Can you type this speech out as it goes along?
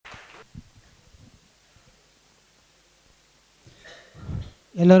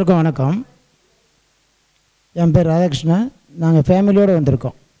எல்லோருக்கும் வணக்கம். என் பேர் ராதாகிருஷ்ணன். நாங்கள் ஃபேமிலியோடு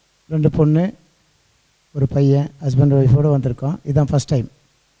வந்திருக்கோம். 2 பொண்ணு ஒரு பையன், ஹஸ்பண்ட் ஒய்ஃபோடு வந்திருக்கோம். இதுதான் ஃபஸ்ட் டைம்.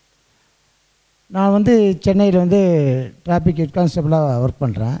 நான் சென்னையில் டிராஃபிக் ஹெட் கான்ஸ்டபிளாக ஒர்க்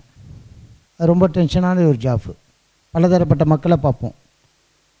பண்ணுறேன். அது ரொம்ப டென்ஷனான ஒரு ஜாப்பு. பலதரப்பட்ட மக்களை பார்ப்போம்.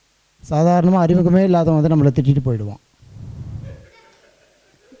 சாதாரணமாக அறிமுகமே இல்லாதவங்க நம்மளை திட்டிட்டு போயிடுவான்.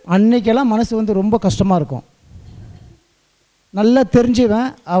 அன்றைக்கெல்லாம் மனசு ரொம்ப கஷ்டமாக இருக்கும். நல்லா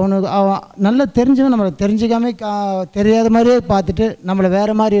தெரிஞ்சவன் அவன் நல்லா தெரிஞ்சவன் நம்மளை தெரிஞ்சிக்காமல் தெரியாத மாதிரியே பார்த்துட்டு நம்மளை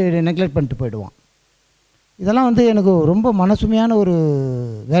வேறு மாதிரி நெக்லெக்ட் பண்ணிட்டு போயிடுவான். இதெல்லாம் எனக்கு ரொம்ப மனசுமையான ஒரு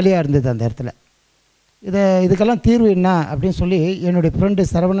வேலையாக இருந்தது அந்த இடத்துல. இதுக்கெல்லாம் தீர்வு என்ன அப்படின்னு சொல்லி என்னுடைய ஃப்ரெண்டு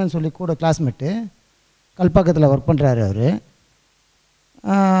சரவணன் சொல்லி கூட கிளாஸ்மேட்டு கல்பாக்கத்தில் ஒர்க் பண்ணுறாரு. அவர்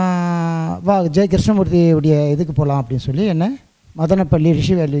வா ஜெய கிருஷ்ணமூர்த்தியுடைய இதுக்கு போகலாம் அப்படின்னு சொல்லி என்னை மதனப்பள்ளி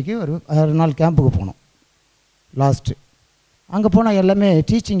ரிஷி வேலிக்கு ஒரு 6 நாள் கேம்புக்கு போனோம். லாஸ்ட்டு அங்கே போனால் எல்லாமே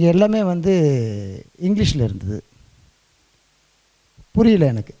டீச்சிங் எல்லாமே இங்கிலீஷில் இருந்தது. புரியல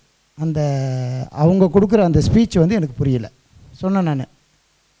எனக்கு. அவங்க கொடுக்குற அந்த ஸ்பீச் எனக்கு புரியல. சொன்னேன் நான்,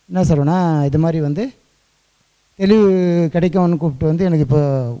 என்ன சொல்கிறேன்னா, இது மாதிரி தெளிவு கிடைக்கும்னு கூப்பிட்டு எனக்கு இப்போ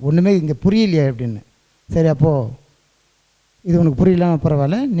ஒன்றுமே இங்கே புரியலையே அப்படின்னு. சரி, அப்போது இது உனக்கு புரியலாம்,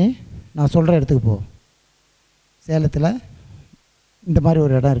 பரவாயில்ல, நான் சொல்கிற இடத்துக்கு போ. சேலத்தில் இந்த மாதிரி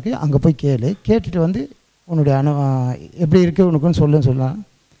ஒரு இடம் இருக்குது, அங்கே போய் கேட்டுட்டு உன்னுடைய எப்படி இருக்குது உனக்குன்னு சொல்லலாம்.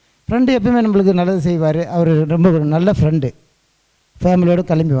 ஃப்ரெண்டு எப்பவுமே நம்மளுக்கு நல்லது செய்வார். அவர் ரொம்ப ஒரு நல்ல ஃப்ரெண்டு. ஃபேமிலியோடு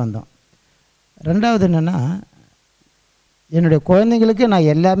கிளம்பி வந்தோம். ரெண்டாவது என்னென்னா, என்னுடைய குழந்தைங்களுக்கு நான்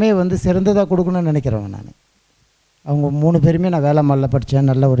எல்லாமே சிறந்ததாக கொடுக்கணும்னு நினைக்கிறவன் நான். அவங்க 3 பேருமே நான் வேளாண்மையில் படித்தேன்.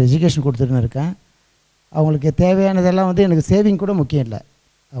 நல்ல ஒரு எஜுகேஷன் கொடுத்துட்டுன்னு இருக்கேன். அவங்களுக்கு தேவையானதெல்லாம் எனக்கு சேவிங் கூட முக்கியம் இல்லை.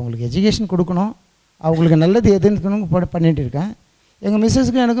 அவங்களுக்கு எஜுகேஷன் கொடுக்கணும், அவங்களுக்கு நல்லது எதுன்னு பண்ணிகிட்டு இருக்கேன். எங்கள்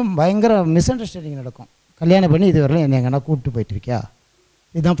மிஸ்ஸஸுக்கும் எனக்கும் பயங்கர மிஸ் அண்டர்ஸ்டாண்டிங் நடக்கும். கல்யாணம் பண்ணி இது வரலாம் என்னை எங்கன்னா கூப்பிட்டு போயிட்டுருக்கியா?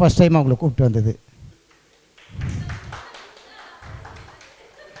 இதுதான் ஃபஸ்ட் டைம் அவங்கள கூப்பிட்டு வந்தது.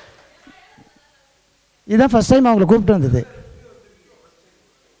 இதுதான் ஃபஸ்ட் டைம் அவங்கள கூப்பிட்டு வந்தது.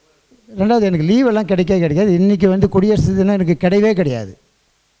 ரெண்டாவது, எனக்கு லீவெல்லாம் கிடைக்காது. இன்றைக்கி குடியரசு தினம் எனக்கு கிடையவே கிடையாது.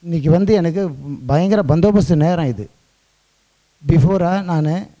 இன்றைக்கி எனக்கு பயங்கர பந்தோபஸ்து நேரம். இது பிஃபோராக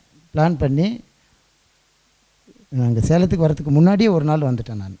நான் பிளான் பண்ணி நாங்கள் சேலத்துக்கு வரத்துக்கு முன்னாடியே ஒரு நாள்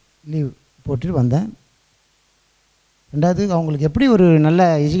வந்துட்டேன். நான் லீவ் போட்டுட்டு வந்தேன். ரெண்டாவது, அவங்களுக்கு எப்படி ஒரு நல்ல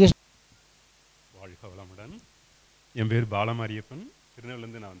எஜுகேஷன். வாழ்க வளமுடன். என் பேர் பாலமாரியப்பன்.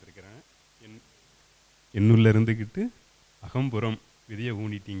 திருநெல்வேலிருந்து நான் வந்திருக்கிறேன். என்னுள்ள இருந்துக்கிட்டு அகம்புறம் விதையை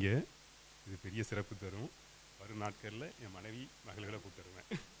ஊனிட்டீங்க. இது பெரிய சிறப்பு தரும். வரும் நாட்களில் என் மனைவி மகள்களை கூப்பிட்டுருவேன்.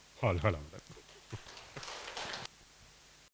 வாழ்க வளமுடன்.